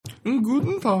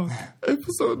Guten Tag,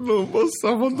 episode number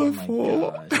 74.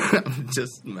 Oh I'm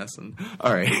just messing.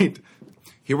 All right.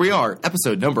 Here we are,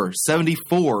 episode number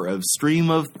 74 of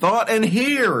Stream of Thought, and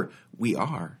here we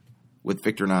are with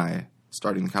Victor and I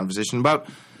starting the conversation about,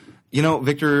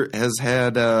 Victor has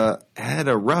had a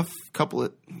rough couple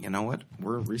of, you know what,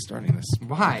 we're restarting this.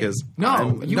 Why? Because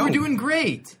you were doing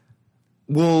great.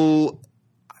 Well,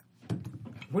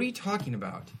 what are you talking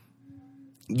about?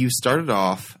 you started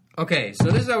off. Okay, so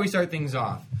this is how we start things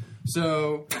off.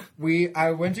 So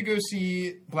I went to go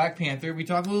see Black Panther. We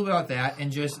talked a little bit about that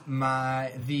and just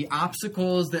the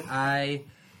obstacles that I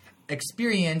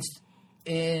experienced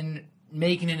in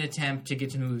making an attempt to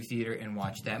get to the movie theater and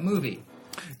watch that movie.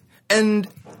 And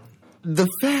the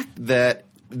fact that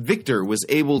Victor was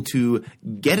able to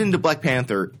get into Black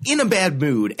Panther in a bad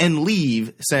mood and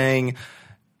leave saying,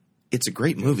 it's a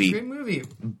great movie. It's a great movie.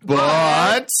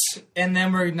 But... And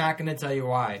then we're not going to tell you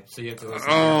why, so you have to listen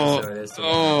to the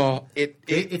episode.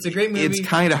 It's a great movie. It's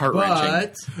kind of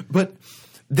heart-wrenching. But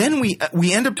then we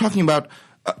end up talking about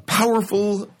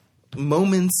powerful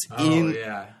moments in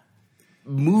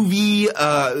movie.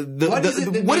 What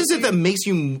is it that makes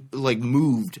you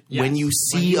moved when you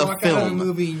see when you a walk film? out of a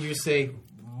movie and you say,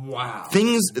 "Wow!"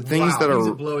 Things that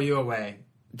are blow you away.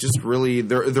 Just really,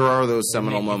 there are those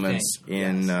seminal moments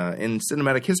in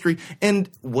cinematic history. And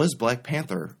was Black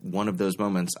Panther one of those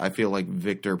moments? I feel like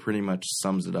Victor pretty much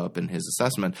sums it up in his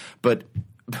assessment. But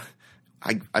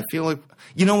I feel like,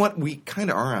 you know what? We kind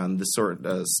of are on this sort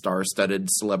of star-studded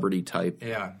celebrity type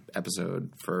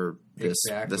episode for this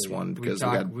one. Because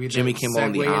we got Jimmy Kimmel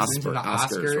and the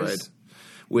Oscars, right?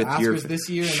 With your this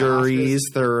year Charlize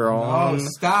Theron. Oh,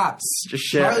 stop.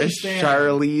 Charlize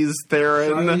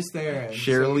Theron.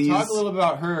 So we talk a little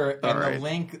about her and the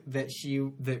link that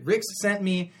Rick sent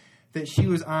me that she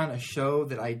was on a show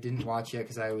that I didn't watch yet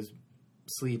because I was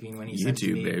sleeping when he sent it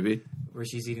to me. YouTube, baby. Where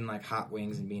she's eating like hot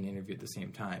wings and being interviewed at the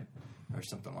same time or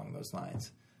something along those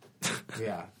lines.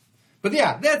 Yeah. But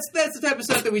yeah, that's the type of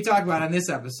stuff that we talk about on this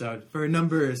episode for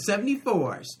number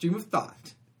 74, Stream of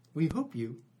Thought. We hope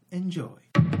you enjoy.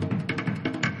 So,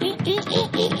 did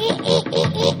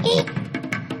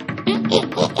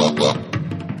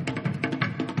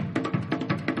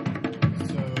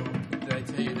I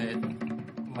tell you that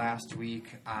last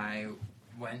week I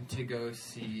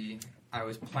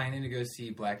was planning to go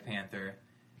see Black Panther,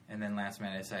 and then last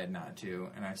night I decided not to,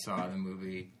 and I saw the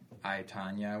movie I,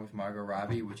 Tonya with Margot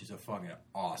Robbie, which is a fucking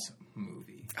awesome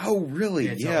movie. Oh, really?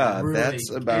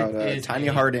 That's about Tonya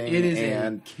Harding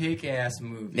and a kick-ass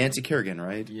movie. Nancy Kerrigan,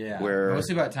 right? Yeah,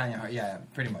 mostly about Tonya Harding. Yeah,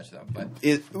 pretty much though. But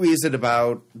is it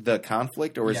about the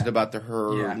conflict, or is it about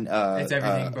it's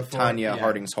everything before Tonya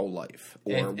Harding's whole life,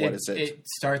 or what is it? It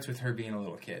starts with her being a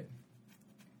little kid.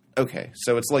 Okay,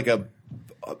 so it's like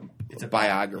it's a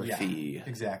biography. Yeah,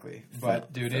 exactly.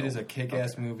 But dude, it is a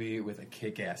kick-ass movie with a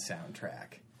kick-ass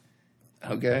soundtrack.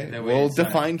 Okay, well,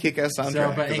 define kick-ass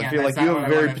soundtrack, because I feel like you have a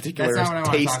very particular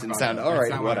taste in sound. All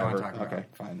right, whatever. Okay,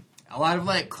 fine. A lot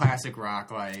of classic rock,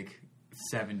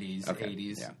 70s,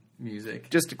 80s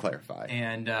music. Just to clarify.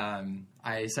 And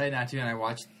I decided not to, and I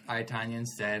watched I, Tonya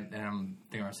instead, and I'm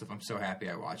thinking to myself, I'm so happy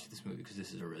I watched this movie, because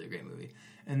this is a really great movie.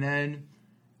 And then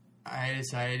I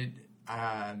decided,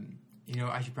 I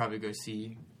should probably go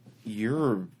see...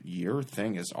 Your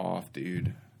thing is off,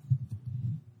 dude.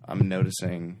 I'm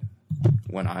noticing...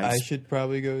 I should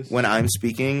probably go see. When I'm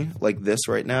speaking like this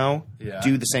right now,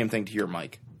 do the same thing to your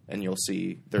mic, and you'll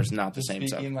see there's not the same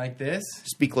stuff. Speaking like this?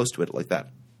 Speak close to it like that.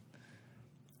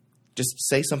 Just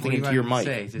say something into your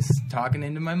mic. Just talking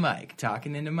into my mic.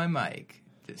 Talking into my mic.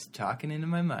 Just talking into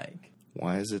my mic.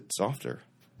 Why is it softer?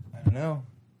 I don't know.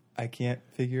 I can't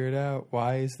figure it out.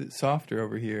 Why is it softer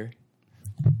over here?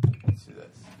 Let's do this.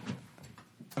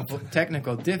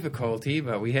 Technical difficulty,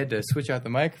 but we had to switch out the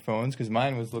microphones because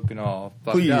mine was looking all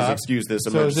fucked Please up. excuse this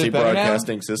emergency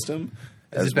broadcasting system.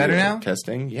 Is it better now?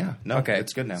 Testing, yeah. No, okay.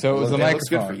 It's good now. So it was the microphone. Looks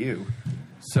good for you.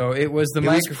 So it was the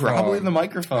microphone. It was probably the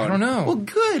microphone. I don't know. Well,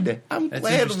 good. I'm That's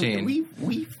glad interesting. We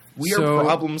are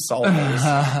problem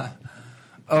solvers.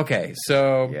 Okay,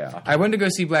 so I went to go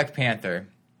see Black Panther.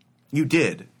 You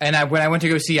did? And when I went to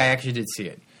go see, I actually did see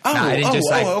it. I didn't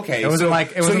just okay. It wasn't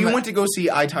so you went to go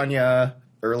see I, Tonya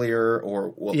earlier,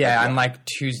 or on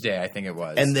Tuesday, I think it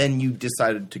was. And then you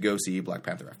decided to go see Black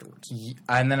Panther afterwards.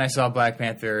 And then I saw Black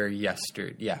Panther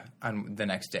yesterday. Yeah, on the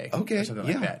next day. Okay, or something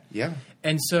like that. Yeah.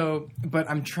 And so, but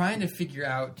I'm trying to figure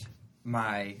out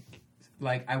I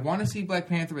want to see Black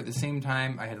Panther, but at the same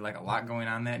time, I had a lot going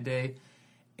on that day,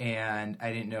 and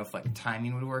I didn't know if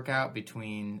timing would work out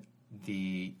between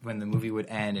when the movie would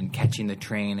end and catching the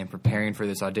train and preparing for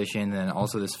this audition, and then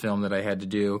also this film that I had to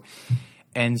do.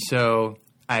 And so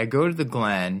I go to the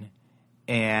Glen,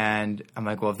 and I'm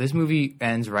like, well, if this movie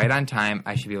ends right on time,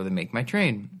 I should be able to make my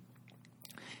train.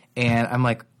 And I'm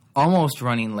like almost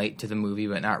running late to the movie,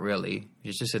 but not really.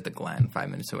 It's just at the Glen, 5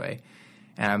 minutes away.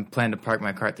 And I'm planning to park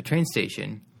my car at the train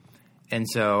station. And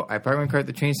so I parked my car at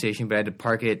the train station, but I had to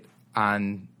park it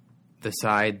on the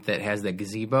side that has the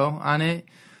gazebo on it.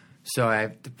 So I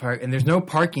have to park, and there's no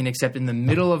parking except in the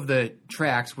middle of the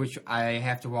tracks, which I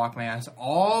have to walk my ass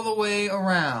all the way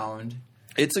around.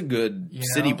 It's a good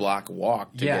city block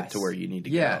walk to get to where you need to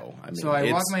go. I mean, so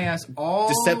I walk my ass all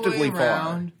deceptively the way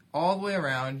around, all the way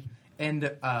around, and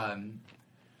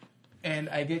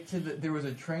I get to there was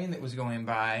a train that was going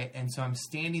by, and so I'm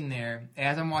standing there.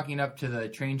 As I'm walking up to the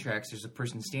train tracks, there's a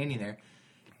person standing there.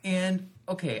 And,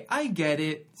 okay, I get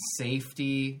it,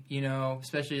 safety,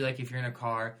 especially, like, if you're in a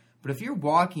car. But if you're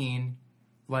walking,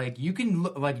 like, you can,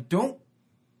 don't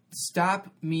stop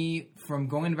me from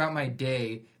going about my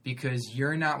day because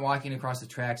you're not walking across the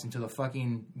tracks until the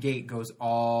fucking gate goes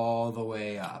all the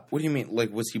way up. What do you mean?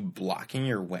 Like, was he blocking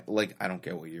your way? Like, I don't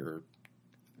get what you're...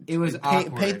 It was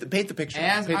awkward. Paint the picture.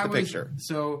 Paint the picture.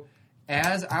 So,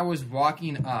 as I was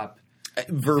walking up...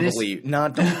 Verbally,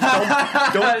 don't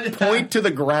point to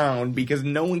the ground because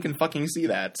no one can fucking see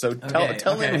that. So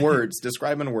tell in words,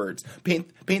 describe in words, paint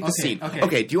the scene.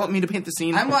 Okay, do you want me to paint the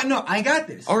scene? No, I got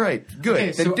this. All right, good.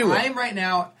 Okay, then so do it. I am right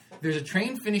now. There's a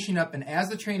train finishing up, and as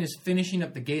the train is finishing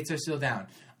up, the gates are still down.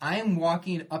 I am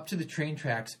walking up to the train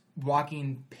tracks,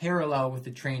 walking parallel with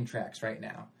the train tracks right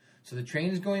now. So the train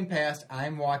is going past.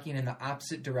 I'm walking in the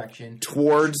opposite direction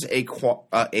towards a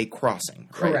crossing.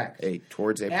 Correct. Right?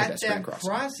 Towards a pedestrian crossing. At that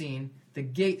crossing, the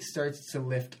gate starts to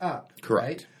lift up. Correct.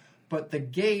 Right? But the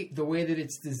gate, the way that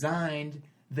it's designed,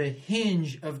 the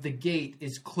hinge of the gate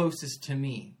is closest to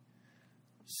me.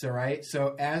 So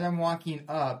as I'm walking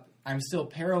up, I'm still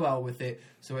parallel with it.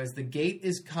 So as the gate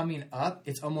is coming up,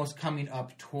 it's almost coming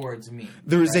up towards me.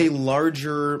 There's a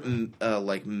larger,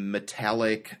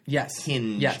 metallic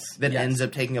hinge that ends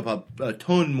up taking up a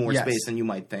ton more space than you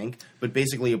might think. But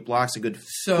basically, it blocks a good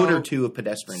foot or two of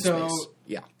pedestrian space.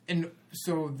 Yeah. And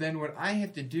so then what I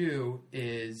have to do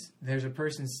is there's a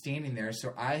person standing there,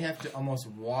 so I have to almost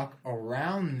walk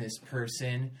around this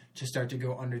person to start to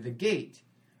go under the gate,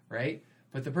 right?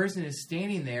 But the person is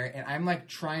standing there, and I'm, like,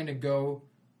 trying to go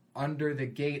under the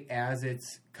gate as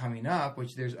it's coming up,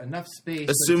 which there's enough space.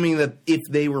 Assuming that if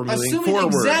they were moving forward.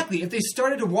 Exactly. If they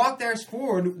started to walk their ass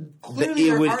forward, clearly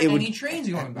there aren't any trains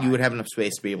going by. You would have enough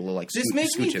space to be able to, like, This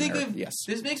makes me think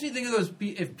of those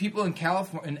people in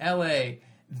California, in L.A.,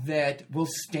 that will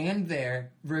stand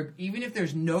there, even if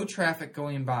there's no traffic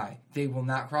going by, they will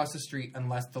not cross the street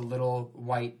unless the little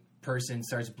white person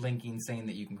starts blinking saying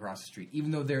that you can cross the street, even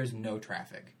though there is no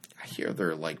traffic. I hear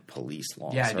they're like police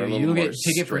laws. Yeah, dude, you get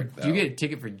a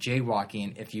ticket for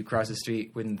jaywalking if you cross the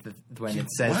street when it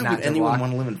says why not would to anyone walk.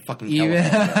 Want to live in fucking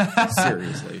California?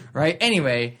 Seriously, right?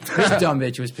 Anyway, this dumb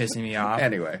bitch was pissing me off.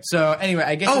 Anyway,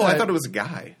 I guess. I thought it was a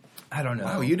guy. I don't know.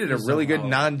 Wow, you did a really good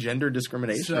non-gender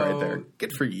discrimination right there.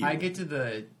 Good for you. I get to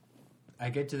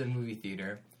the movie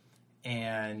theater,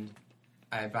 and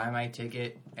I buy my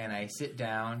ticket, and I sit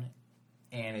down,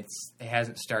 and it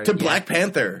hasn't started to yet. Black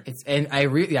Panther. To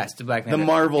Black Panther, the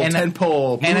Marvel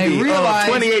tentpole movie of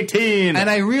 2018. And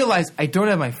I realized I don't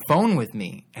have my phone with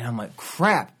me, and I'm like,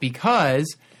 crap,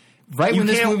 because when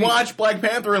this movie, watch Black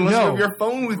Panther unless you have your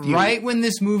phone with you. Right when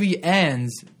this movie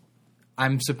ends,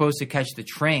 I'm supposed to catch the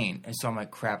train, and so I'm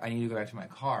like, crap, I need to go back to my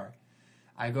car.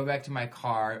 I go back to my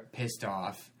car, pissed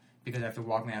off, because I have to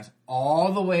walk my ass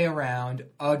all the way around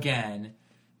again.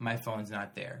 My phone's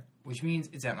not there, which means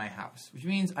it's at my house, which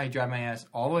means I drive my ass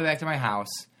all the way back to my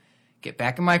house, get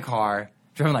back in my car,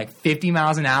 driving like 50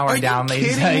 miles an hour down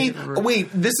Ladies Lake. Wait,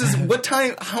 this is what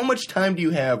time? How much time do you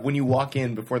have when you walk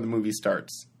in before the movie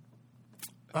starts?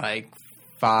 Like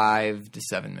 5 to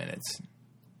 7 minutes.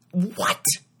 What?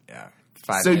 Yeah.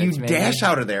 5 so minutes, you maybe. dash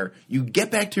out of there, you get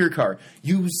back to your car,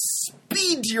 you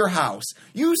speed to your house,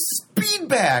 you speed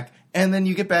back, and then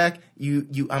you get back,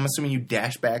 I'm assuming you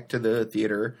dash back to the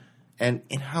theater, and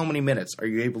in how many minutes are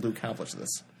you able to accomplish this?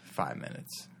 5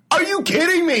 minutes. Are you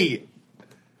kidding me?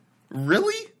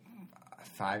 Really?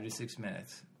 5 to 6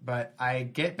 minutes. But I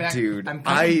get back, dude.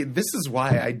 This is why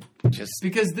I just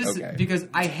because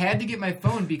I had to get my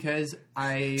phone because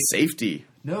safety.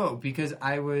 No, because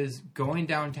I was going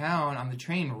downtown on the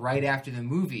train right after the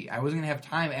movie. I wasn't going to have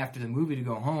time after the movie to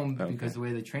go home because the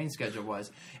way the train schedule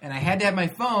was. And I had to have my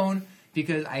phone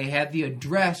because I had the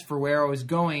address for where I was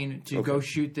going to go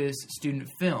shoot this student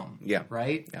film. Yeah.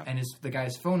 Right? Yeah. And the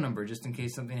guy's phone number just in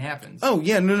case something happens. Oh,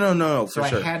 yeah. No. So for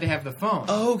sure. I had to have the phone.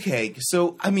 Okay.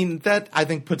 So, I mean, that I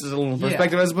think puts it a little in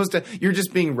perspective as opposed to you're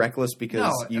just being reckless because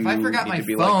No, you if I forgot need my to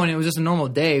be phone, like, it was just a normal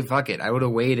day, fuck it. I would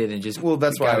have waited and just... well,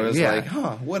 that's why I was like,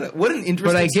 what an interesting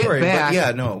But I get story. back, But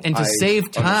yeah, no. and to I save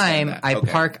understand time, that. I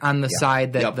Okay. park on the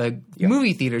side that the Yep.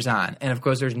 movie theater's on. And of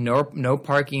course, there's no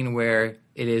parking where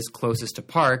it is closest to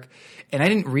park. And I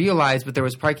didn't realize, but there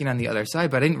was parking on the other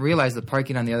side, but I didn't realize the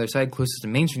parking on the other side closest to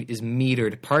Main Street is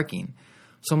metered parking.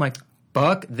 So I'm like,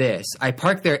 fuck this. I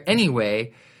park there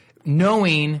anyway,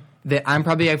 knowing that I'm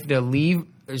probably have to leave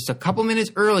just a couple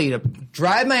minutes early to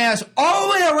drive my ass all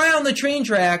the way around the train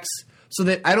tracks so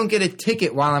that I don't get a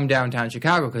ticket while I'm downtown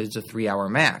Chicago because it's a 3-hour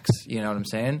max. You know what I'm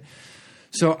saying?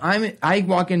 So I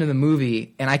walk into the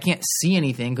movie and I can't see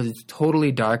anything because it's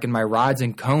totally dark and my rods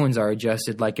and cones are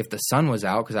adjusted like if the sun was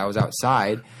out because I was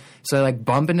outside. So I like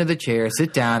bump into the chair,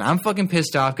 sit down. I'm fucking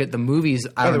pissed off at the movies.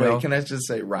 I By don't the way, know. can I just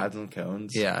say rods and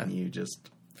cones? Yeah. And you just,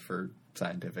 for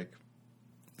scientific.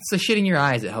 It's the shit in your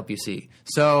eyes that help you see.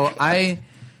 So I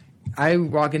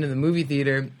walk into the movie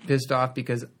theater pissed off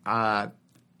because I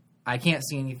can't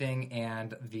see anything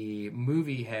and the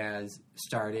movie has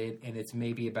started and it's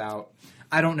maybe about,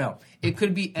 I don't know. It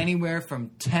could be anywhere from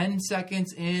 10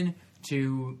 seconds in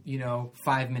to,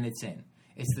 5 minutes in.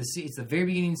 It's the very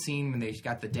beginning scene when they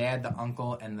got the dad, the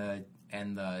uncle, and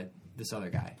this other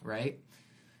guy, right?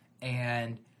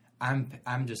 And I'm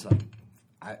just like,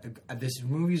 this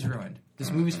movie's ruined. This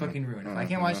movie's fucking ruined. If I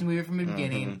can't watch the movie from the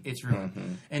beginning, it's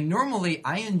ruined. And normally,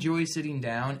 I enjoy sitting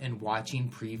down and watching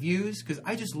previews because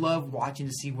I just love watching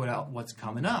to see what's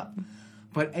coming up.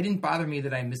 But it didn't bother me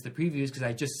that I missed the previews because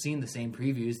I just seen the same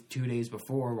previews 2 days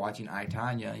before watching I,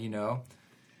 Tonya,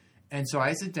 And so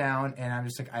I sit down and I'm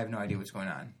just like, I have no idea what's going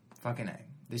on. Fucking A.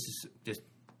 This is just,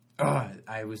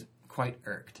 I was quite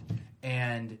irked.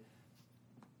 And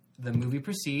the movie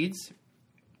proceeds.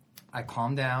 I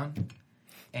calm down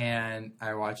and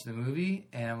I watch the movie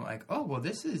and I'm like, oh, well,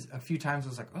 this is a few times I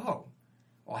was like, oh,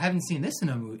 well, I haven't seen this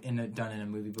done in a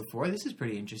movie before. This is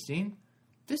pretty interesting.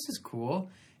 This is cool.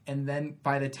 And then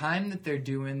by the time that they're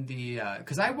doing the,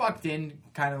 because I walked in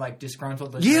kind of like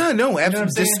disgruntled. Yeah, no,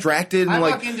 absolutely distracted. I and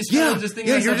walk in disgruntled, just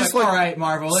thinking, you're just like, all right,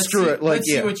 Marvel, let's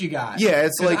see what you got. Yeah,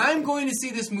 it's like I'm going to see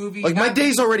this movie. Like my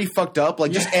day's already fucked up.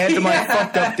 Like just add to my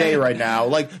fucked up day right now.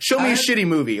 Like show me a shitty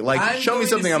movie. Like show me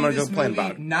something I'm going to complain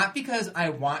about. Not because I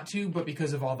want to, but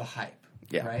because of all the hype.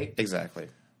 Yeah, right. Exactly.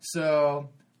 So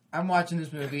I'm watching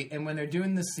this movie, and when they're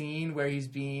doing the scene where he's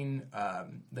being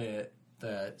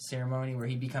the ceremony where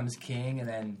he becomes king and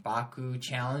then Baku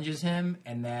challenges him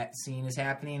and that scene is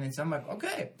happening and so I'm like,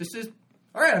 okay, this is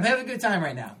all right, I'm having a good time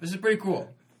right now. This is pretty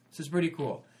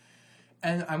cool.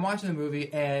 And I'm watching the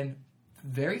movie and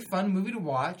very fun movie to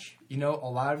watch. A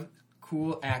lot of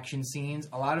cool action scenes,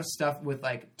 a lot of stuff with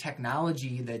like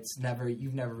technology that's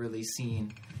you've never really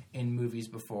seen in movies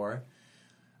before.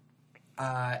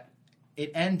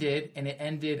 It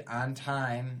ended on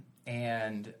time.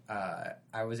 And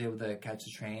I was able to catch the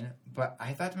train. But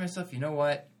I thought to myself, you know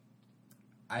what?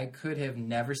 I could have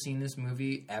never seen this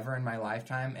movie ever in my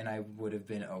lifetime, and I would have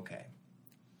been okay.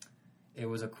 It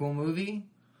was a cool movie.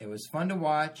 It was fun to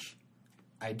watch.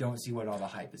 I don't see what all the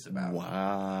hype is about.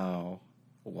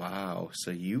 Wow.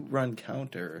 So you run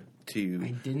counter to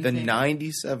the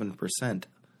 97%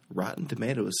 Rotten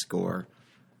Tomatoes score.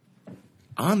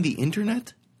 On the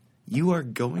internet, you are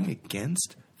going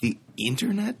against the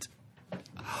internet?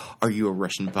 Are you a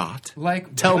Russian bot?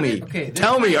 Tell me.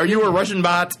 Are you a Russian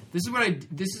bot? This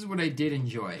is what I did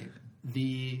enjoy.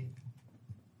 The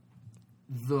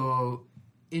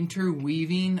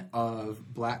interweaving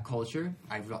of black culture.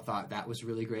 I thought that was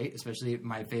really great. Especially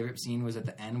my favorite scene was at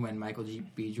the end when Michael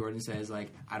B. Jordan says,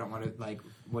 like, I don't want to, like,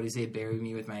 what do you say, bury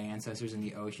me with my ancestors in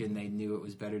the ocean. They knew it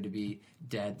was better to be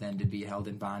dead than to be held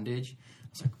in bondage. I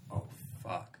was like, oh,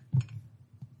 fuck.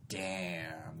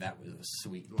 Damn, that was a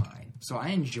sweet line. So I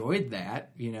enjoyed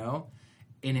that,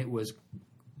 and it was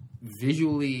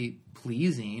visually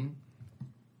pleasing.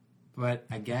 But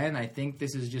again, I think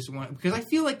this is just one, because I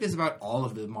feel like this about all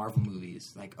of the Marvel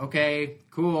movies. Like, okay,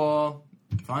 cool,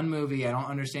 fun movie. I don't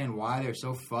understand why they're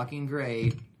so fucking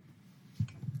great.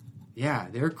 Yeah,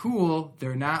 they're cool.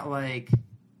 They're not like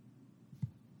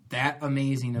that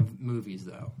amazing of movies,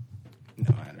 though.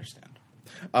 No, I understand.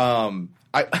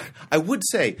 I would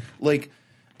say, like,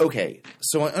 okay,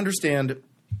 so I understand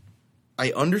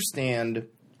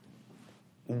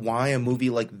why a movie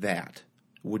like that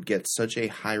would get such a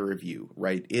high review,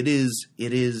 right? It is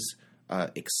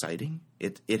exciting.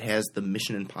 It has the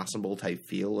Mission Impossible type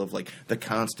feel of like the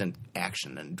constant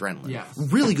action and adrenaline. Yes.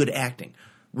 Really good acting.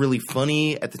 Really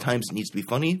funny at the times it needs to be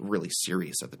funny. Really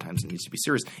serious at the times it needs to be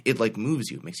serious. It like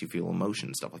moves you, makes you feel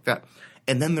emotion, stuff like that.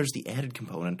 And then there's the added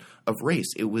component of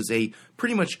race. It was a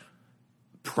pretty much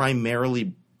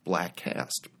primarily black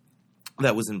cast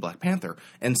that was in Black Panther.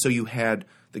 And so you had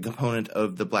the component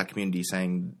of the black community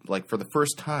saying, like, for the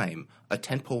first time, a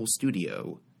tentpole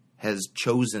studio has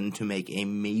chosen to make a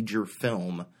major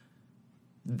film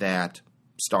that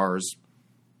stars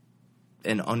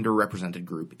an underrepresented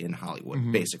group in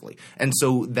Hollywood, basically. And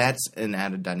so that's an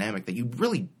added dynamic that you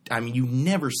really, I mean, you've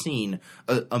never seen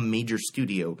a major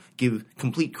studio give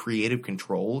complete creative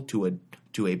control to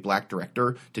a black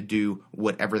director to do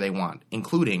whatever they want,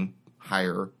 including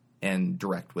hire and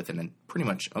direct with pretty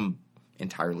much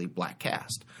entirely black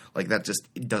cast. Like, that just,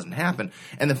 it doesn't happen.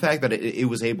 And the fact that it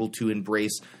was able to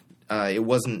embrace,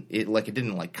 it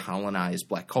didn't colonize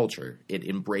black culture. It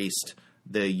embraced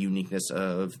the uniqueness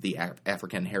of the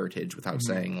African heritage without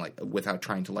without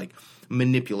trying to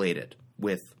manipulate it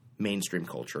with mainstream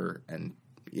culture, and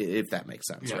if that makes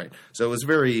sense, right? So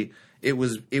it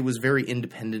was very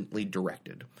independently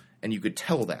directed, and you could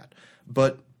tell that.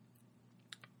 But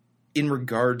in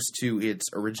regards to its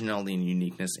originality and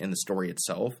uniqueness in the story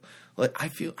itself, I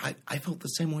felt the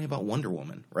same way about Wonder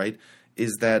Woman, right?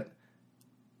 Is that,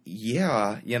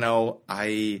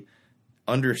 I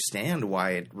understand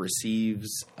why it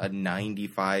receives a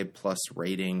 95 plus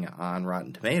rating on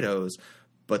Rotten Tomatoes,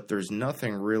 but there's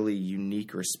nothing really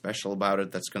unique or special about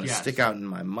it that's going to stick out in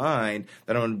my mind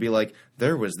that I'm going to be like,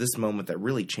 there was this moment that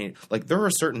really changed. Like, there are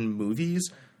certain movies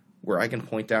where I can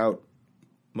point out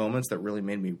moments that really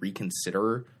made me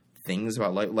reconsider things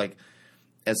about life. Like,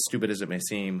 as stupid as it may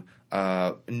seem,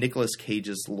 Nicolas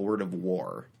Cage's Lord of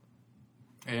War.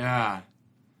 Yeah.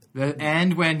 The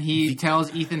end when he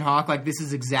tells Ethan Hawke, this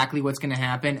is exactly what's going to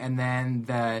happen, and then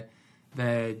the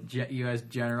U.S.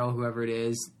 general, whoever it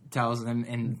is, tells them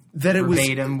in that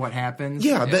verbatim what happens.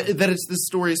 Yeah, that it's the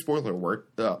story, spoiler alert,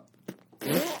 that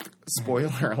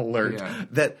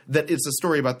it's a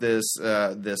story about this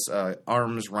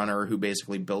arms runner who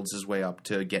basically builds his way up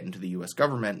to get into the U.S.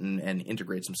 government and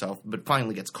integrates himself, but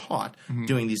finally gets caught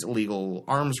doing these illegal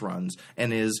arms runs,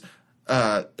 and is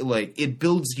it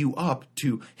builds you up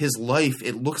to his life.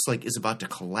 It looks like is about to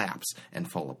collapse and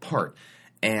fall apart,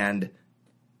 and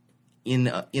in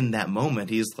that moment,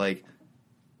 he's like,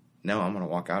 "No, I'm going to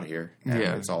walk out of here, and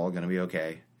it's all going to be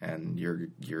okay." And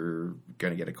you're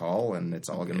gonna get a call, and it's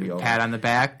all gonna be over. Pat on the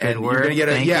back, good and work. You're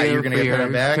gonna get you're gonna get pat on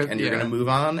the back, and you're gonna move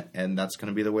on, and that's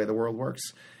gonna be the way the world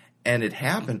works. And it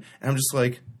happened, and I'm just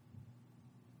like,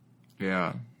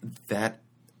 that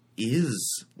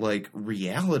is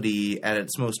reality at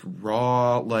its most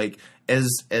raw. As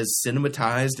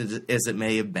cinematized as it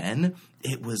may have been,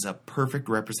 it was a perfect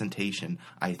representation,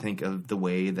 I think, of the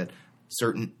way that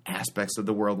certain aspects of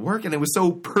the world work, and it was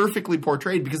so perfectly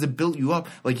portrayed because it built you up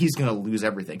like he's going to lose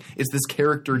everything. It's this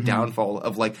character downfall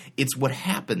of it's what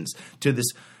happens to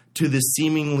this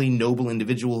seemingly noble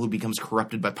individual who becomes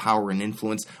corrupted by power and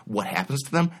influence. What happens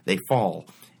to them? They fall,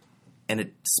 and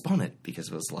it spun it because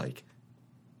it was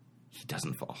he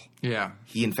doesn't fall. Yeah,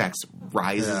 he in fact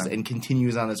rises and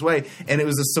continues on his way, and it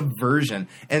was a subversion.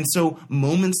 And so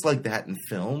moments like that in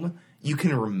film, you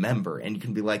can remember, and you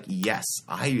can be like, yes,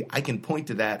 I can point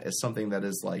to that as something that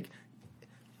is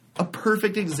a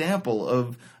perfect example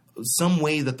of some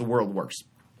way that the world works.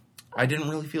 I didn't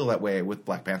really feel that way with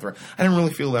Black Panther. I didn't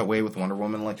really feel that way with Wonder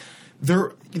Woman.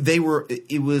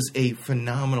 It was a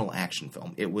phenomenal action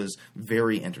film. It was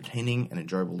very entertaining and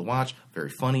enjoyable to watch, very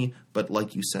funny, but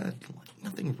like you said,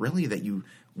 nothing really that you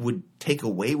would take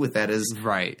away with that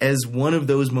as one of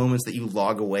those moments that you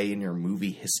log away in your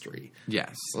movie history.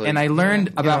 Yes. And I learned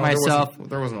about myself.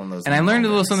 There wasn't one of those. And I learned a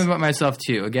little something about myself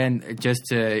too. Again, just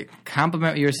to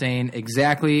compliment what you're saying,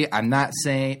 exactly. I'm not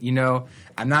saying,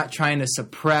 I'm not trying to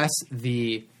suppress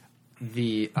the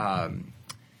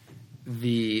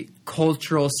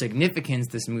cultural significance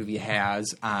this movie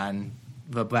has on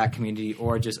the black community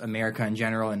or just America in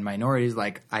general and minorities.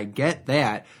 I get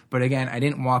that. But again, I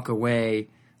didn't walk away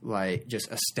just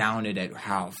astounded at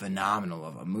how phenomenal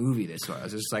of a movie this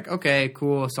was. It's just okay,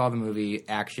 cool, saw the movie,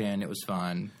 action, it was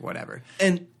fun, whatever.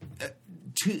 And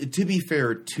to be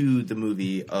fair to the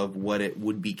movie of what it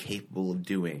would be capable of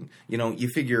doing, you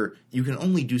figure you can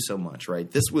only do so much, right?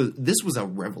 This was a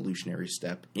revolutionary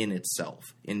step in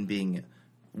itself in being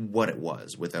what it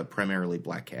was, with a primarily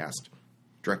black cast,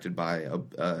 directed by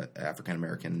a African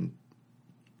American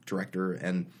director,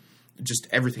 and just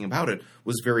everything about it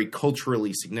was very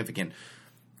culturally significant.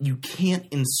 you can't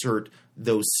insert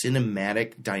those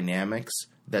cinematic dynamics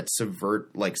that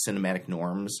subvert like cinematic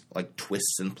norms, like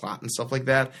twists and plot and stuff like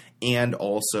that, and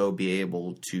also be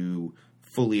able to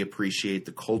fully appreciate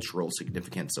the cultural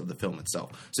significance of the film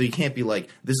itself. So you can't be like,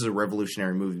 this is a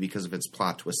revolutionary movie because of its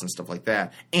plot twists and stuff like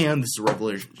that, and this is a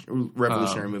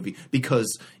revolutionary movie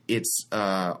because it's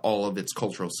all of its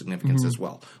cultural significance as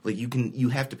well. Like you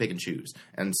have to pick and choose.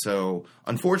 And so,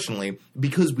 unfortunately,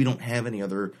 because we don't have any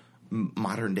other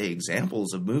modern day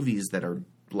examples of movies that are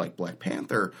like Black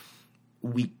Panther,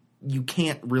 you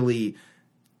can't really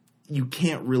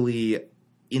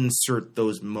insert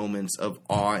those moments of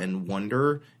awe and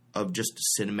wonder of just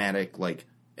cinematic like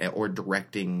or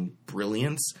directing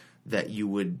brilliance that you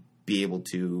would be able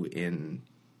to in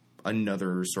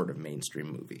another sort of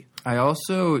mainstream movie. I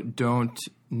also don't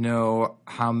know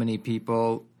how many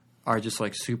people are just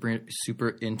like super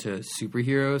into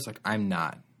superheroes. Like I'm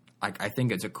not. Like I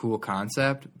think it's a cool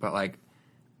concept, but like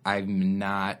I'm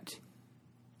not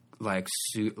like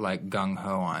gung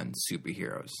ho on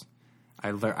superheroes. I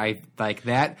like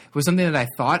that was something that I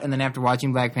thought, and then after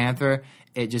watching Black Panther,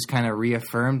 it just kind of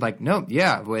reaffirmed. Like, no,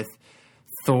 yeah, with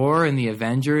Thor and the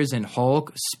Avengers and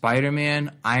Hulk,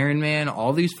 Spider-Man, Iron Man,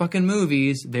 all these fucking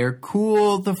movies, they're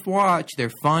cool to watch,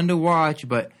 they're fun to watch,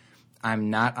 but I'm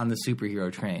not on the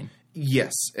superhero train.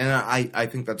 Yes, and I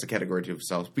think that's a category to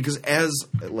itself because as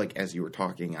you were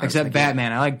talking, except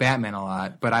Batman, I like Batman a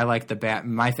lot, but I like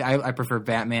I prefer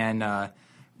Batman.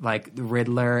 Like the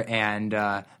Riddler and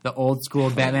the old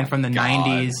school Batman from the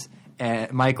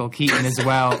 '90s, Michael Keaton as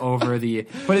well.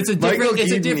 But it's a different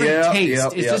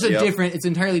taste. It's just a different. It's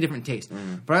entirely different taste.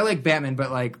 But I like Batman. But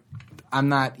like, I'm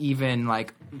not even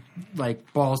like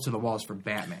balls to the walls for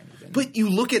Batman. Even. But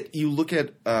you look at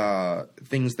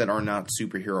things that are not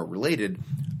superhero related.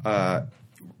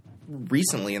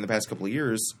 Recently, in the past couple of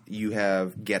years, you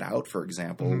have Get Out, for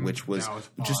example, which was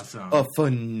just a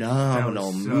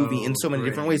phenomenal movie in so many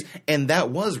different ways. And that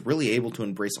was really able to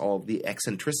embrace all of the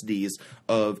eccentricities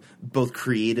of both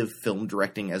creative film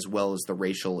directing as well as the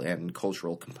racial and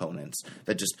cultural components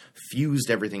that just fused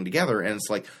everything together. And it's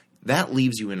like, that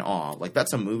leaves you in awe. Like,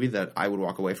 that's a movie that I would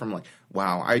walk away from like,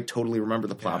 wow, I totally remember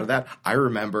the plot of that. I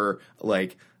remember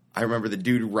the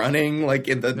dude running like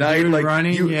in the night, like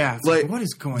running. Like what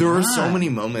is going on? There are so many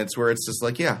moments where it's just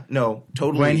like, yeah, no,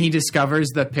 totally. When he discovers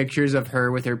the pictures of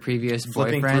her with her previous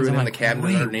boyfriends in like, the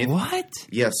cabinet underneath. What?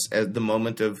 Yes, at the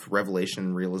moment of revelation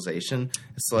and realization,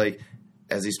 it's like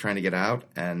as he's trying to get out,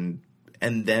 and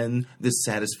then the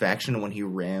satisfaction when he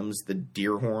rams the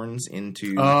deer horns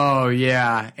into. Oh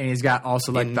yeah, and he's got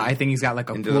also like I think he's got like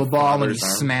a pool ball when he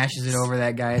smashes it over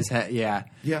that guy's head. Yeah.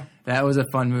 That was a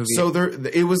fun movie. So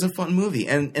it was a fun movie,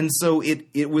 and so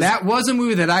it was. That was a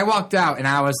movie that I walked out and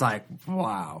I was like,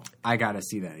 wow, I got to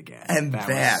see that again. And that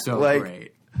was so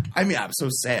great. I mean, I'm so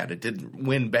sad it didn't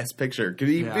win Best Picture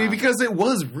because it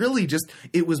was really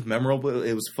it was memorable.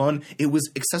 It was fun. It was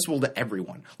accessible to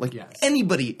everyone. Like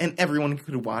anybody and everyone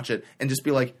could watch it and just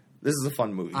be like, "This is a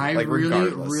fun movie." I like,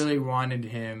 really wanted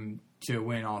him to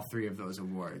win all three of those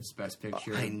awards: Best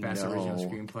Picture, Best Original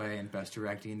Screenplay, and Best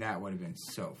Directing. That would have been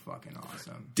so fucking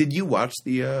awesome. Did you watch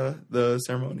the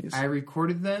ceremonies? I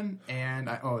recorded them, and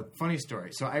funny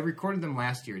story. So I recorded them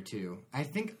last year too.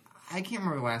 I can't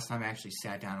remember the last time I actually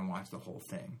sat down and watched the whole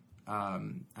thing. I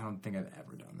don't think I've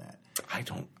ever done that.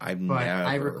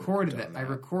 I recorded it. I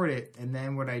record it, and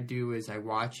then what I do is I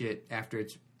watch it after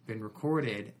it's been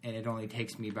recorded, and it only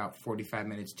takes me about 45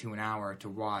 minutes to an hour to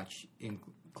watch,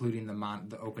 including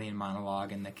the opening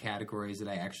monologue and the categories that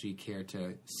I actually care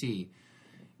to see.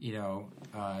 You know,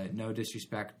 no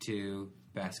disrespect to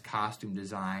best costume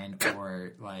design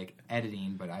or like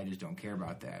editing, but I just don't care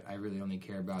about that. I really only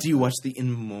care about. Do you watch the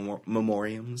in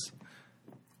memoriams?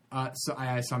 So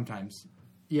I sometimes,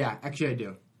 yeah, actually I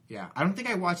do. Yeah, I don't think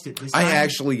I watched it this time.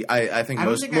 I think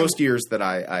most years that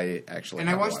I actually. And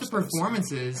I watched the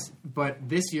performances, but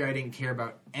this year I didn't care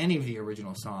about any of the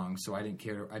original songs, so I didn't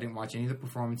care. I didn't watch any of the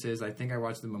performances. I think I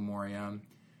watched the memoriam.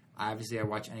 Obviously, I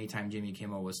watched Anytime Jimmy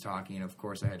Kimmel Was Talking. Of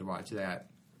course, I had to watch that.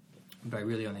 But I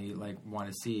really only want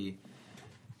to see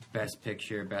Best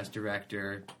Picture, Best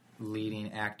Director,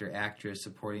 Leading Actor, Actress,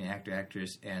 Supporting Actor,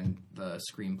 Actress, and the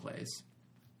screenplays,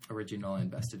 Original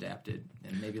and Best Adapted,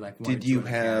 and maybe like one. Did you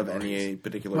have any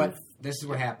particular? But this is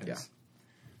what happens. Yeah.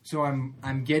 So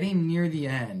I'm getting near the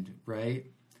end, right?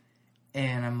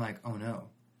 And I'm like, oh no,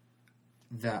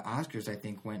 the Oscars I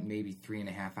think went maybe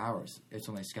 3.5 hours. It's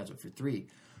only scheduled for 3.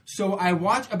 So I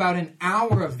watch about an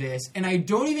hour of this, and I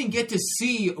don't even get to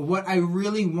see what I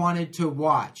really wanted to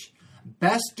watch.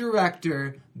 Best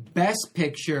Director, Best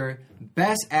Picture,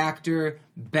 Best Actor,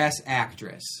 Best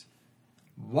Actress.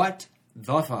 What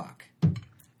the fuck?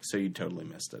 So you totally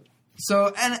missed it.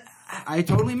 So, and I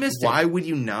totally missed it. Why would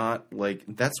you not, like,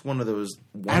 that's one of those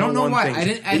I don't know why.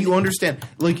 things that you understand.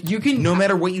 Like, You can- no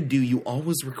matter what you do, you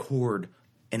always record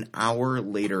an hour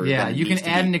later. Yeah, than it you can used to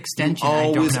add be. an extension. You I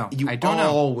don't always, know. You I don't know.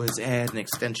 always add an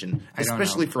extension, I don't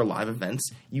especially know. for live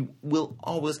events. You will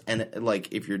always, and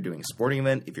like if you're doing a sporting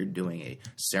event, if you're doing a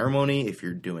ceremony, if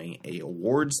you're doing a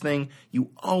awards thing, you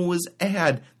always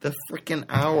add the freaking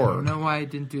I hour. don't know why I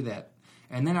didn't do that.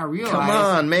 And then I realized, Come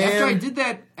on, man. After I did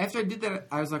that,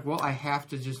 I was like, well, I have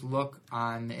to just look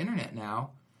on the internet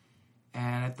now.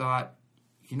 And I thought,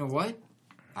 you know what?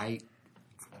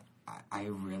 I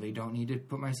really don't need to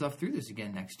put myself through this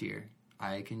again next year.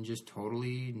 I can just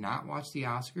totally not watch the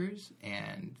Oscars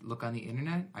and look on the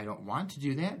internet. I don't want to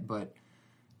do that, but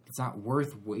it's not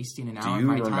worth wasting an hour Do of you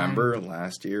my time. remember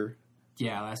last year?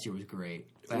 Yeah, last year was great.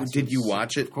 Did you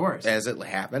watch it? Of course. As it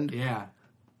happened. Yeah.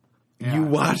 You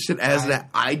watched it as that.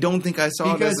 I don't think I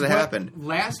saw it as it what- happened.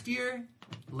 Last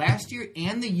year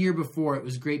and the year before, it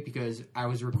was great because I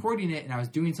was recording it and I was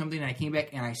doing something and I came back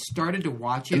and I started to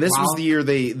watch it. And this was the year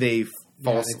they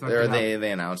false they fucked or it up.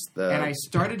 they announced the And I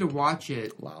started to watch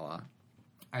it. Lala.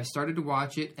 I started to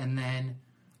watch it and then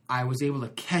I was able to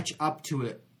catch up to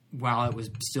it while it was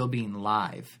still being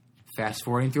live. Fast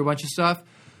forwarding through a bunch of stuff.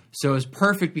 So it was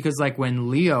perfect because like when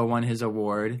Leo won his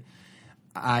award,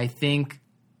 I think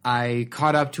I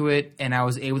caught up to it and I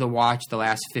was able to watch the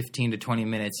last 15 to 20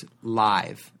 minutes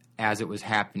live as it was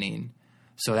happening.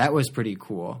 So that was pretty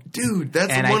cool. Dude,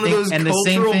 that's And I one think- of those and the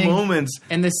same cultural thing- moments.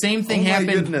 And the same thing Oh my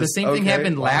happened. goodness. The same thing Okay,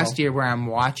 happened wow. last year where I'm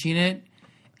watching it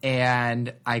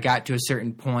and I got to a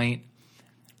certain point.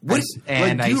 What?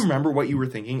 And Do you remember what you were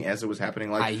thinking as it was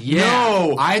happening? Like,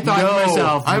 no, I thought no, to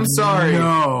myself, I'm sorry.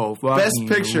 No, Best fucking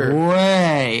Picture.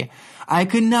 way. I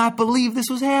could not believe this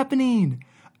was happening.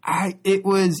 It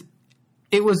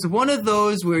was one of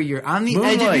those where you're on the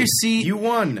edge of your Moonlight, seat. you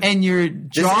won. And your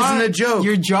jaw isn't a joke.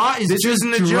 Your jaw is This just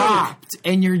isn't a joke. dropped.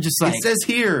 And you're just like, It says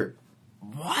here.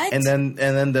 what? And then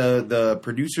the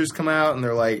producers come out and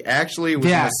they're like, actually, it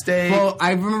was a mistake. Well,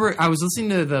 I remember I was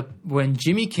listening to when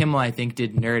Jimmy Kimmel, I think,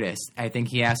 did Nerdist. I think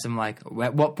he asked him, like,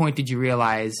 at what point did you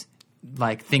realize,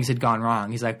 like, things had gone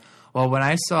wrong? He's like, well, when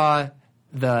I saw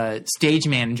the stage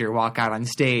manager walk out on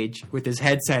stage with his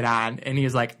headset on, and he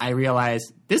was like, I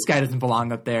realized this guy doesn't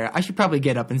belong up there. I should probably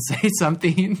get up and say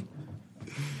something.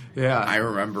 Yeah. I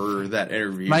remember that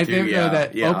interview. My too. favorite,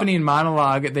 that yeah. opening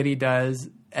monologue that he does,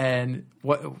 and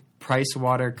what Price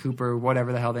Water Cooper,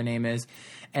 whatever the hell their name is,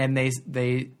 and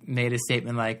they made a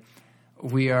statement like,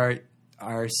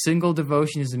 our single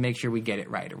devotion is to make sure we get it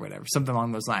right or whatever, something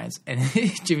along those lines. And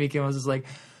Jimmy Kimmel was just like,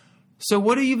 so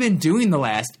what have you been doing the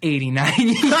last 89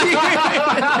 years?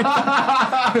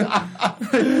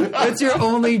 That's your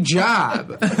only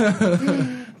job.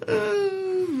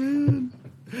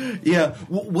 Yeah.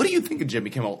 What do you think of Jimmy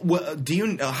Kimmel? What, do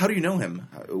you? How do you know him?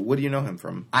 What do you know him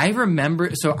from? I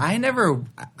remember. So I never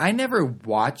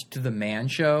watched The Man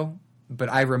Show, but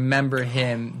I remember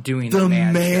him doing The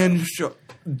Man Show. Show.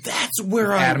 That's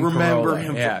where I Adam remember Carolla,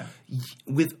 him. yeah.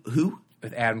 From. With who?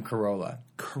 With Adam Carolla.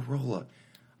 Carolla.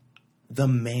 The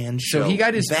Man Show. So he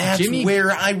got his That's Jimmy.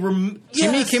 where I remember.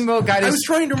 Jimmy Kimmel got his. I was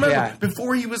trying to remember yeah.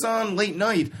 before he was on late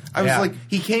night. I was Yeah. like,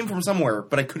 he came from somewhere,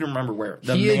 but I couldn't remember where.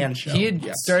 The He Man had, Show. He had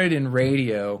Yes. started in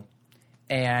radio,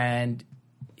 and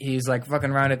he's like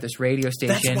fucking around at this radio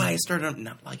station. That's why I started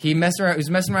not liking. He was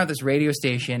messing around at this radio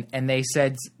station, and they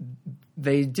said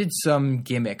they did some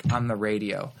gimmick on the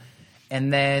radio,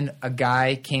 and then a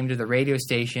guy came to the radio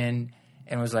station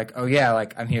and was like, "Oh yeah,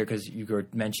 like I'm here because you were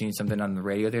mentioning something on the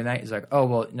radio the other night." He's like, "Oh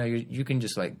well, no, you can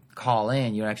just like call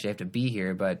in. You don't actually have to be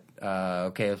here, but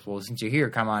okay, well since you're here,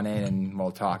 come on in and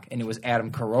we'll talk." And it was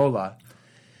Adam Carolla.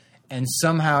 And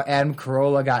somehow Adam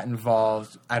Carolla got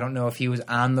involved. I don't know if he was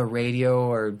on the radio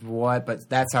or what, but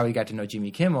that's how he got to know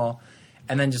Jimmy Kimmel.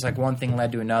 And then just like one thing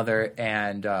led to another,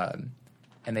 and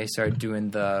they started doing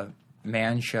the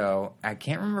Man Show. I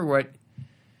can't remember what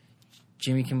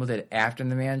Jimmy Kimmel did after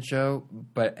the Man Show,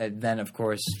 but then of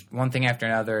course one thing after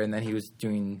another, and then he was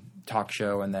doing talk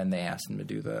show, and then they asked him to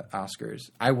do the Oscars.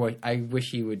 I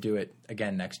wish he would do it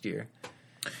again next year.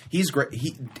 He's great.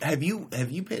 Have you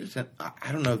paid attention?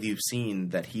 I don't know if you've seen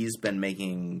that he's been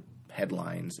making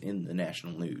headlines in the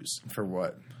national news For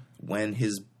what? when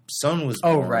his son was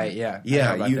Oh, born. right, yeah. I know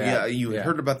Yeah, about you that. you Yeah.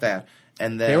 heard about that.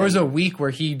 And then There was a week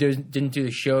where he didn't do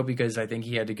the show because I think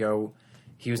he had to go.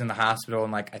 He was in the hospital,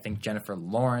 and like I think Jennifer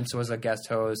Lawrence was a guest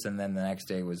host, and then the next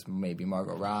day was maybe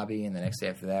Margot Robbie, and the next day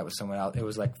after that was someone else. It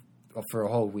was like for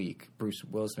a whole week. Bruce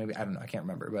Willis, maybe, I don't know, I can't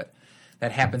remember, but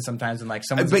that happens sometimes when like I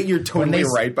someone. bet you're totally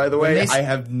right. By the way, I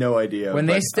have no idea. When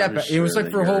they step, it was like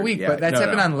for a whole week, but that's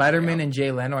happened on Letterman and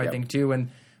Jay Leno, I think too.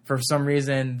 When for some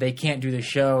reason they can't do the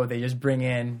show, they just bring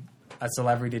in a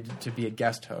celebrity to be a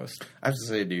guest host. I have to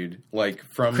say, dude, like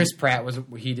from Chris Pratt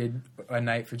he did a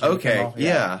night for Jimmy Kimmel.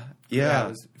 Yeah. That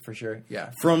was for sure.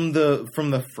 Yeah. From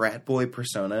the frat boy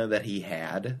persona that he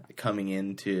had coming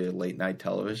into late night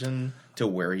television to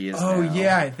where he is now. Oh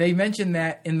yeah, they mentioned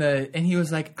that and he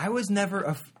was like, I was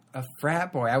never a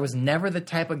frat boy. I was never the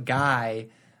type of guy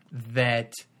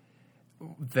that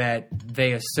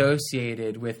they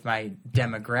associated with my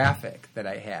demographic that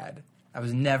I had. I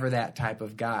was never that type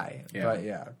of guy. Yeah. But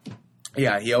yeah.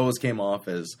 Yeah, he always came off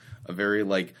as a very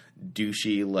like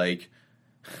douchey, like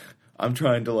I'm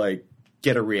trying to like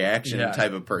get a reaction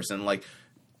type of person. Like,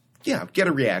 yeah, get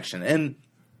a reaction. And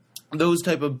those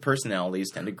type of personalities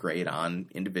tend to grate on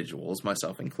individuals,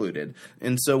 myself included.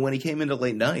 And so when he came into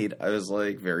late night, I was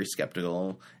like very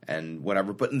skeptical and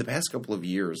whatever. But in the past couple of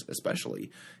years,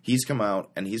 especially, he's come out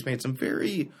and he's made some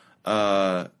very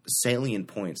salient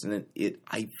points. And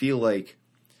I feel like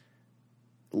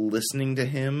listening to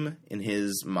him in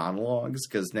his monologues,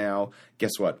 because now,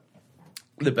 guess what?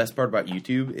 The best part about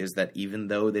YouTube is that even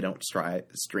though they don't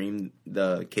stream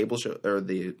the cable show or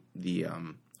the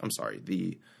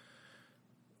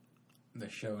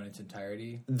show in its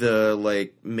entirety, the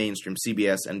like mainstream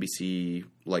CBS, NBC,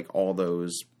 like all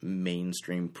those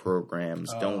mainstream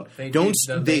programs they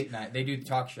do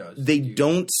talk shows. They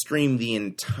don't stream the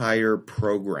entire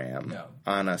program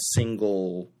on a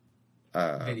single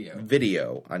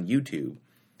video on YouTube.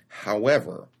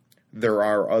 However, there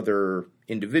are other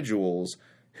individuals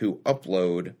who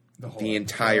upload the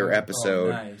entire episode.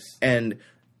 Oh, nice. And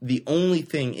the only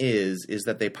thing is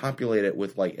that they populate it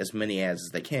with like as many ads as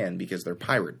they can because they're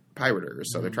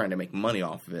pirators, so they're trying to make money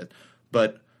off of it.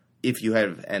 But if you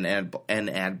have an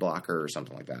ad blocker or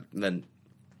something like that, then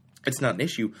it's not an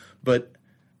issue. But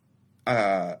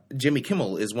Jimmy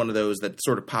Kimmel is one of those that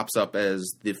sort of pops up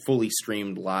as the fully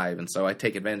streamed live, and so I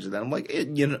take advantage of that. I'm like,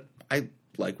 I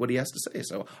like what he has to say,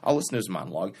 so I'll listen to his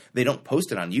monologue. They don't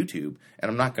post it on YouTube,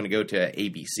 and I'm not going to go to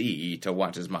ABC to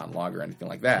watch his monologue or anything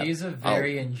like that. He's a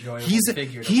very enjoyable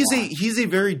figure. He's a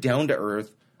very down to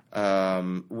earth,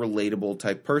 relatable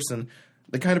type person,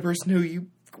 the kind of person who you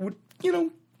would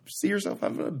see yourself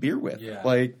having a beer with,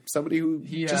 like somebody who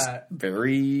just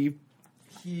very.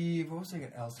 What was I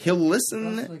else? He'll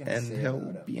listen and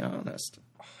he'll be honest.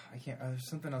 I can't. There's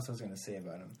something else I was going to say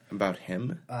about him. About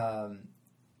him?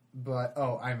 But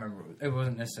I remember it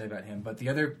wasn't necessarily about him. But the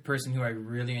other person who I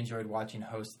really enjoyed watching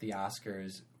host the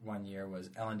Oscars one year was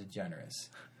Ellen DeGeneres.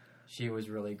 She was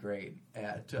really great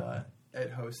at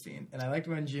hosting, and I liked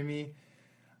when Jimmy.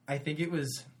 I think it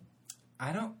was.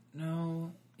 I don't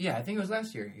know. Yeah, I think it was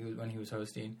last year. When he was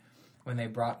hosting, when they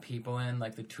brought people in,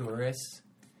 like the tourists.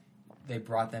 They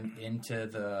brought them into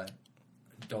the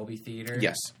Dolby Theater.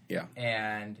 Yes, yeah.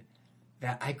 And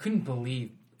that I couldn't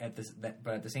believe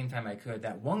but at the same time I could.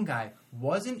 That one guy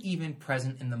wasn't even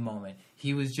present in the moment.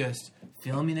 He was just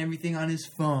filming everything on his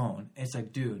phone. And it's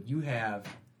like, dude, you have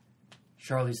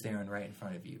Charlize Theron right in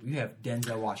front of you. You have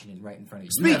Denzel Washington right in front of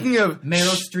you. Speaking of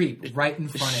Meryl Streep right in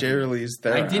front of you. Charlize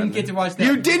Theron. I didn't get to watch that.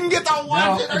 You didn't get to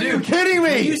watch it? Are you kidding me?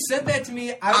 When you said that to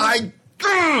me,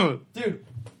 dude.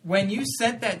 When you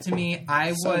sent that to me,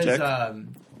 I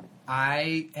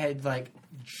had like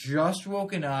just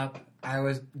woken up. I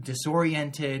was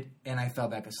disoriented and I fell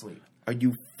back asleep. Are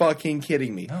you fucking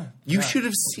kidding me? No. You should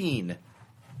have seen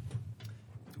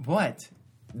what?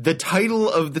 The title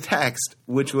of the text,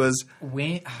 which was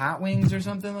Hot Wings or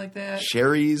something like that.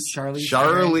 Charlize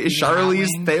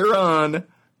Theron,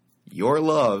 Your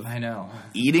Love. I know.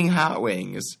 Eating hot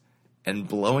wings and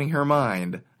blowing her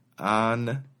mind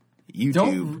on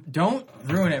YouTube. Don't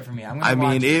ruin it for me.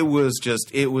 It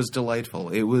was delightful.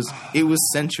 It was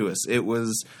sensuous. It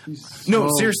was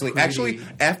seriously. Pretty. Actually,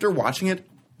 after watching it,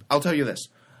 I'll tell you this.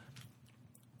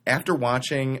 After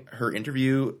watching her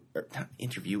interview,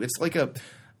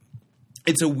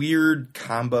 it's a weird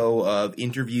combo of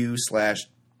interview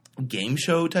 / game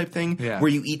show type thing where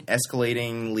you eat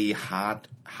escalatingly hot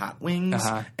wings,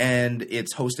 and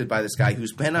it's hosted by this guy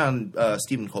who's been on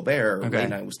Stephen Colbert, Late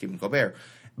Night with Stephen Colbert.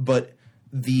 But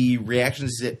the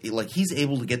reactions, like he's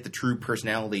able to get the true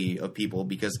personality of people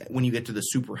because when you get to the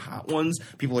super hot ones,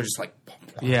 people are just like,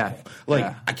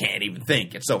 I can't even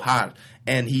think. It's so hot.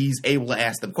 And he's able to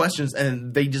ask them questions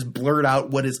and they just blurt out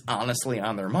what is honestly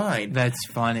on their mind. That's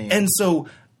funny. And so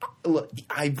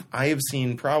I have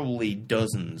seen probably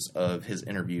dozens of his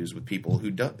interviews with people who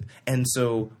do. And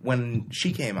so when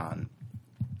she came on,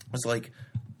 I was like,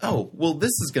 oh, well, this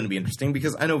is going to be interesting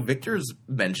because I know Victor's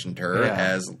mentioned her Yeah.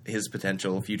 as his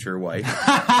potential future wife.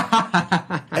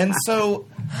 And so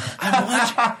I'm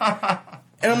watching,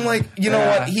 and I'm like, you know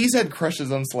what? He's had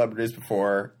crushes on celebrities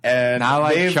before, and Not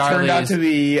like they've turned out to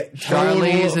be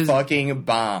Charlize total is- fucking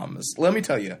bombs. Let me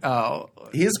tell you. Oh,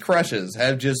 His crushes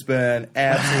have just been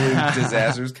absolute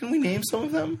disasters. Can we name some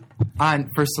of them?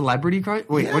 for celebrity crush?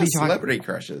 Wait, Yeah, what are you talking? celebrity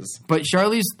crushes. But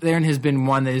Charlize Theron has been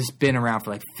one that has been around for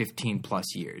like 15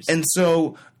 plus years. And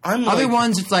so I'm other like,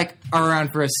 ones, it's like are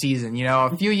around for a season. You know,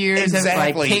 a few years.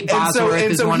 exactly. Like Kate And so- Bosworth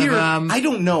and is so one here, of them. I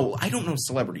don't know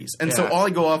celebrities, and so Yeah. all I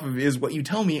go off of is what you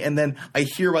tell me, and then I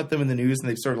hear about them in the news, and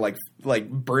they've sort of like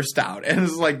burst out, and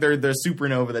it's like they're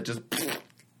supernova that just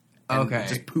and Okay.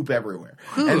 just poop everywhere.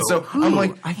 Who? And so Who? I'm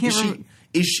like, I can't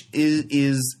is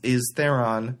remember. is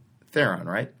Theron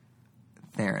right?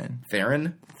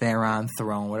 Theron,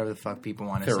 Throne, whatever the fuck people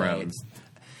want to say. Theron.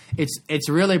 It's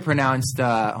really pronounced.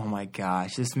 Oh my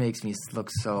gosh, this makes me look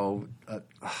so.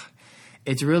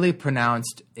 It's really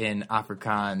pronounced in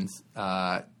Afrikaans,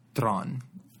 Tron,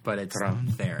 but it's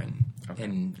Theron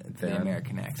in the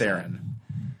American accent. Theron.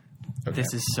 Okay.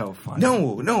 This is so funny.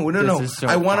 No. This is so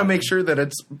I want to funny. make sure that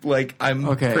it's like I'm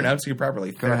Okay. pronouncing it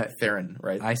properly. Go ahead. Theron,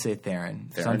 right? I say Theron.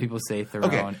 Theron? Some people say Theron.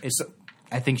 Okay, It's, so-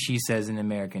 I think she says in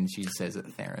American, she says it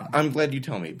Theron. I'm glad you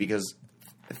tell me because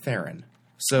Theron.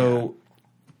 So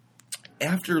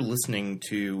after listening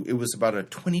to, it was about a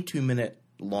 22-minute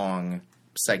long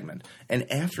segment,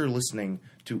 and after listening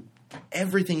to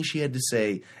everything she had to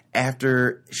say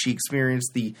after she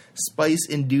experienced the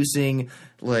spice-inducing,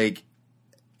 like,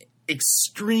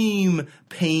 extreme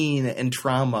pain and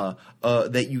trauma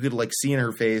that you could like see in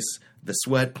her face, the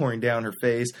sweat pouring down her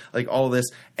face, like all this,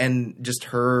 and just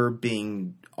her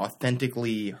being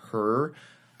authentically her,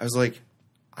 I was like,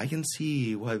 I can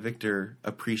see why Victor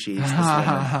appreciates this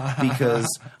woman because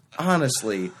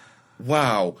honestly,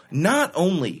 wow, not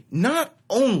only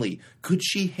could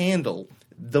she handle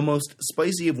the most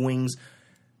spicy of wings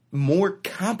more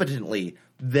competently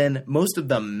than most of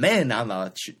the men on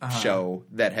the show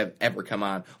that have ever come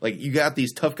on. Like, you got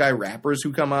these tough guy rappers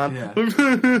who come on. Yeah.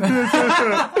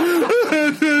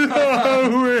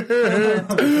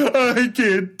 I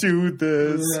can't do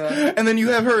this. Yeah. And then you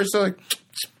have her, so like,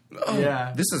 oh,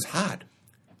 Yeah. this is hot.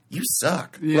 You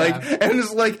suck. Yeah. Like, and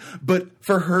it's like, but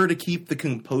for her to keep the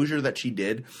composure that she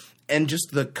did, and just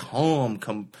the calm,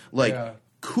 Yeah.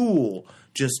 cool,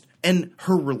 just, and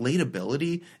her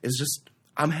relatability is just,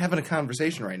 I'm having a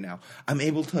conversation right now. I'm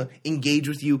able to engage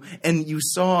with you, and you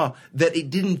saw that it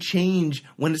didn't change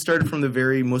when it started from the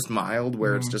very most mild,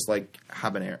 where it's just like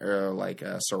habanero, or like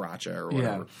sriracha or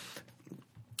whatever.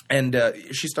 And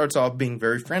she starts off being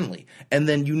very friendly. And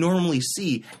then you normally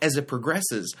see, as it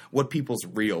progresses, what people's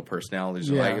real personalities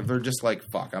are Yeah. like. If they're just like,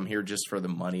 fuck, I'm here just for the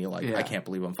money. Like, Yeah. I can't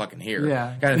believe I'm fucking here.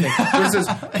 Yeah. Kind of thing. Versus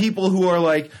people who are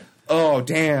like, oh,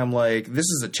 damn, like, this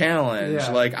is a challenge.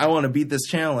 Yeah. Like, I want to beat this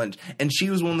challenge. And she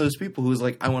was one of those people who was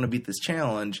like, I want to beat this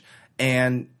challenge.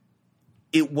 And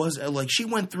it was like, she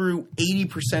went through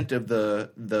 80% of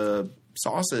the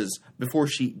sauces before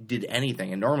she did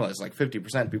anything, and normally it's like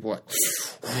 50%. People are like,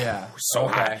 Yeah. so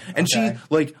hot. And she,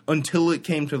 like, until it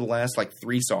came to the last like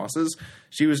 3 sauces,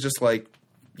 she was just like,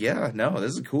 yeah, no,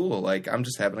 this is cool. Like, I'm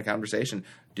just having a conversation.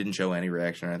 Didn't show any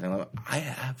reaction or anything. I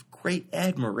have great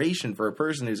admiration for a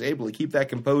person who's able to keep that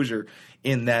composure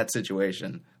in that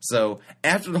situation. So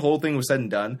after the whole thing was said and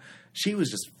done, she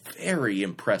was just very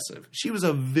impressive. She was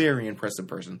a very impressive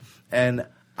person, and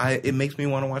it makes me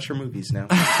want to watch her movies now.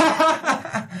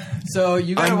 So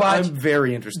you gotta watch. I'm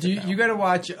very interested. now. You gotta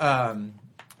watch.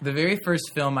 The very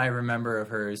first film I remember of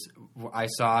hers, I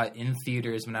saw in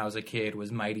theaters when I was a kid,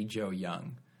 was Mighty Joe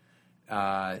Young.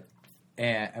 And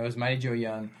it was Mighty Joe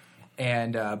Young,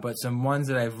 and but some ones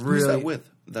that I've really. Who's that with?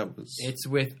 That was. It's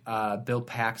with Bill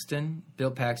Paxton.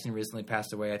 Bill Paxton recently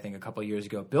passed away, I think, a couple of years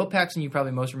ago. Bill Paxton, you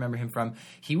probably most remember him from.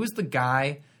 He was the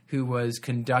guy who was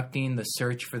conducting the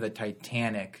search for the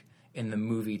Titanic in the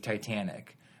movie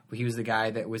Titanic. He was the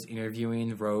guy that was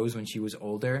interviewing Rose when she was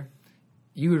older.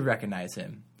 You would recognize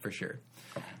him for sure.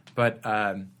 But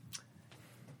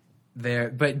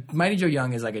Mighty Joe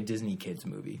Young is like a Disney kids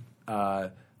movie.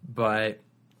 But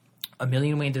A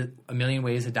Million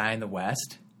Ways to Die in the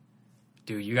West.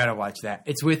 Dude, you gotta watch that.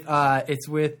 It's with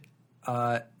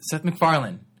Seth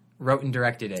MacFarlane wrote and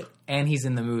directed it, and he's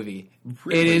in the movie.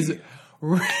 Really?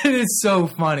 It is so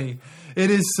funny. It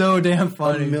is so damn A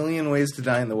funny. Million Ways to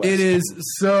Die in the West. It is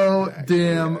so Actually,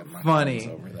 damn my phone's funny.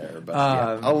 over there, but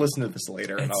yeah, I'll listen to this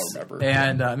later and I'll remember.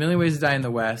 And A Million Ways to Die in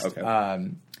the West. Okay.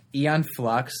 Aeon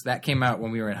Flux, that came out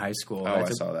when we were in high school. Oh, I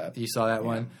saw that. You saw that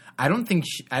one? I don't think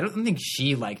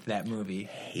she liked that movie.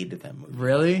 Hated that movie.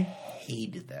 Really?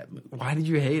 Hated that movie. Why did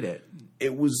you hate it?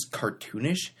 It was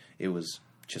cartoonish. It was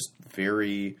just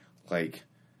very, like,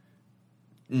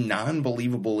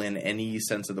 non-believable in any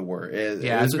sense of the word.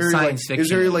 It was very science fiction. It was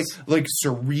very like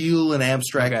surreal and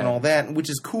abstract and Okay. all that, which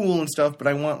is cool and stuff. But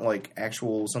I want like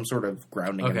actual some sort of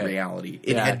grounding in reality.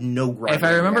 It had no grounding. If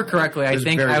I remember correctly, I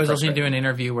think I was listening to an an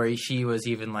interview where she was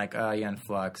even like, Aeon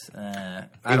Flux. I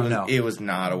don't know. It was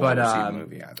not a well-received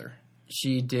movie either.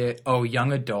 She did. Oh,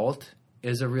 Young Adult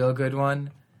is a real good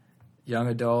one. Young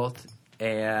Adult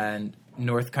and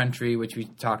North Country, which we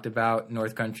talked about.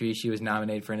 North Country, she was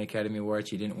nominated for an Academy Award.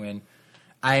 She didn't win.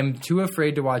 I'm too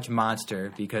afraid to watch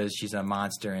Monster because she's a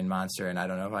monster in Monster, and I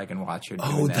don't know if I can watch her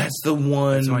doing that. That's the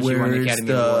one That's the one she won where the it's Academy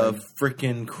the Award.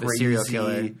 freaking crazy serial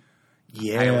killer.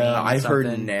 Yeah, Irene I've heard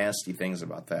something. nasty things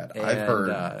about that. I've And,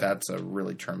 heard that's a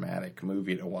really traumatic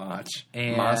movie to watch.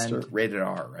 And- Monster, rated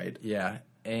R, right? Yeah,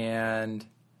 and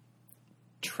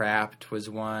Trapped was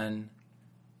one.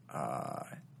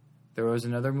 There was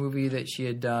another movie that she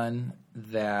had done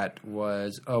that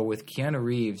was, with Keanu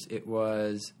Reeves. It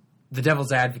was The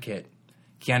Devil's Advocate.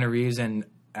 Keanu Reeves and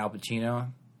Al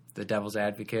Pacino, The Devil's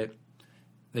Advocate.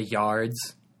 The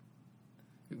Yards.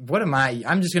 What am I?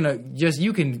 I'm just going to,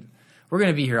 we're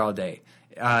going to be here all day.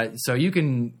 So you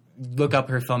can look up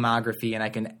her filmography and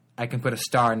I can put a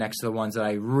star next to the ones that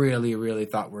I really, really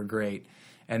thought were great.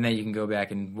 And then you can go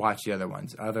back and watch the other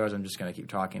ones. Otherwise, I'm just going to keep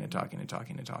talking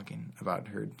about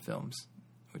her films,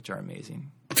 which are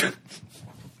amazing.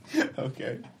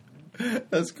 Okay.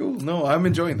 That's cool. No, I'm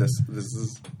enjoying this. This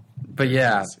is... But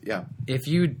yeah, if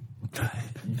you...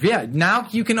 Yeah, now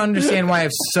you can understand why I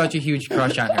have such a huge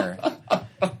crush on her.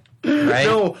 Right?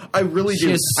 No, I really do.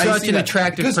 She has such an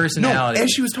attractive personality. No,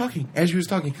 as she was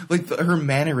talking, like her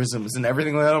mannerisms and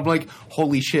everything like that, I'm like,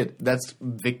 holy shit, that's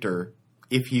Victor.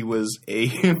 If he was a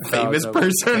famous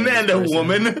person and a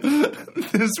woman,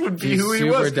 this would be who he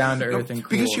was. Super down to earth and cool.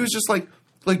 Because she was just like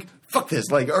fuck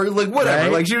this, or whatever. Right?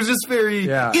 Like she was just very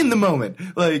in the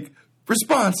moment, like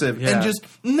responsive and just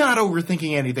not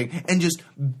overthinking anything and just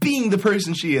being the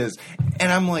person she is. And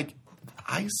I'm like,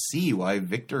 I see why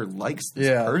Victor likes this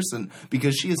person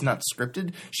because she is not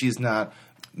scripted. She is not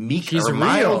meek or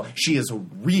mild. She is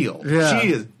real. Yeah.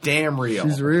 She is damn real.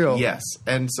 She's real. Yes.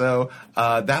 And so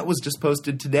that was just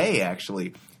posted today,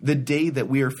 actually. The day that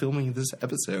we are filming this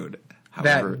episode.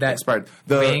 However, that expired.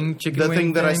 chicken the wing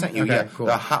thing that I thing? sent you. Okay, Yeah, cool.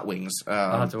 the hot wings.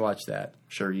 I'll have to watch that.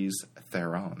 Charlize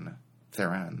Theron.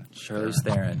 Charlize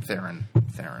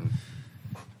Theron.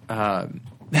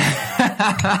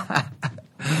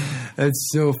 That's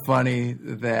so funny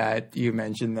that you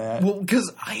mentioned that. Well,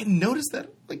 because I had noticed that,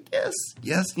 like,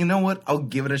 yes, you know what? I'll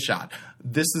give it a shot.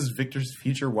 This is Victor's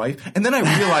future wife. And then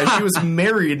I realized she was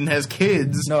married and has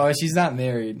kids. No, she's not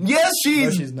married. Yes, No,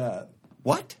 she's not.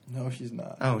 What? No, she's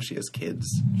not. Oh, she has kids.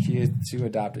 She has 2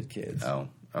 adopted kids. Oh,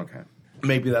 okay.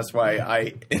 Maybe that's why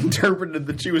I interpreted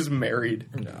that she was married.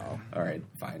 No. All right,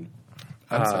 fine.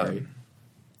 I'm sorry.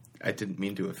 I didn't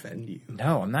mean to offend you.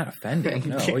 No, I'm not offended.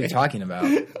 No, what are you talking about?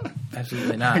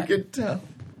 Absolutely not. I could tell.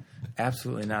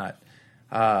 Absolutely not.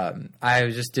 I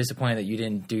was just disappointed that you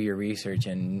didn't do your research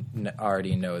and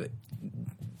already know that.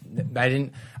 I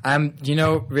didn't.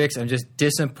 Rix, I'm just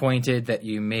disappointed that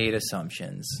you made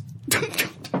assumptions.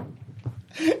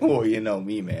 Well, you know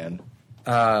me, man.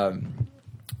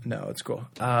 No, it's cool.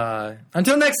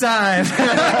 Until next time.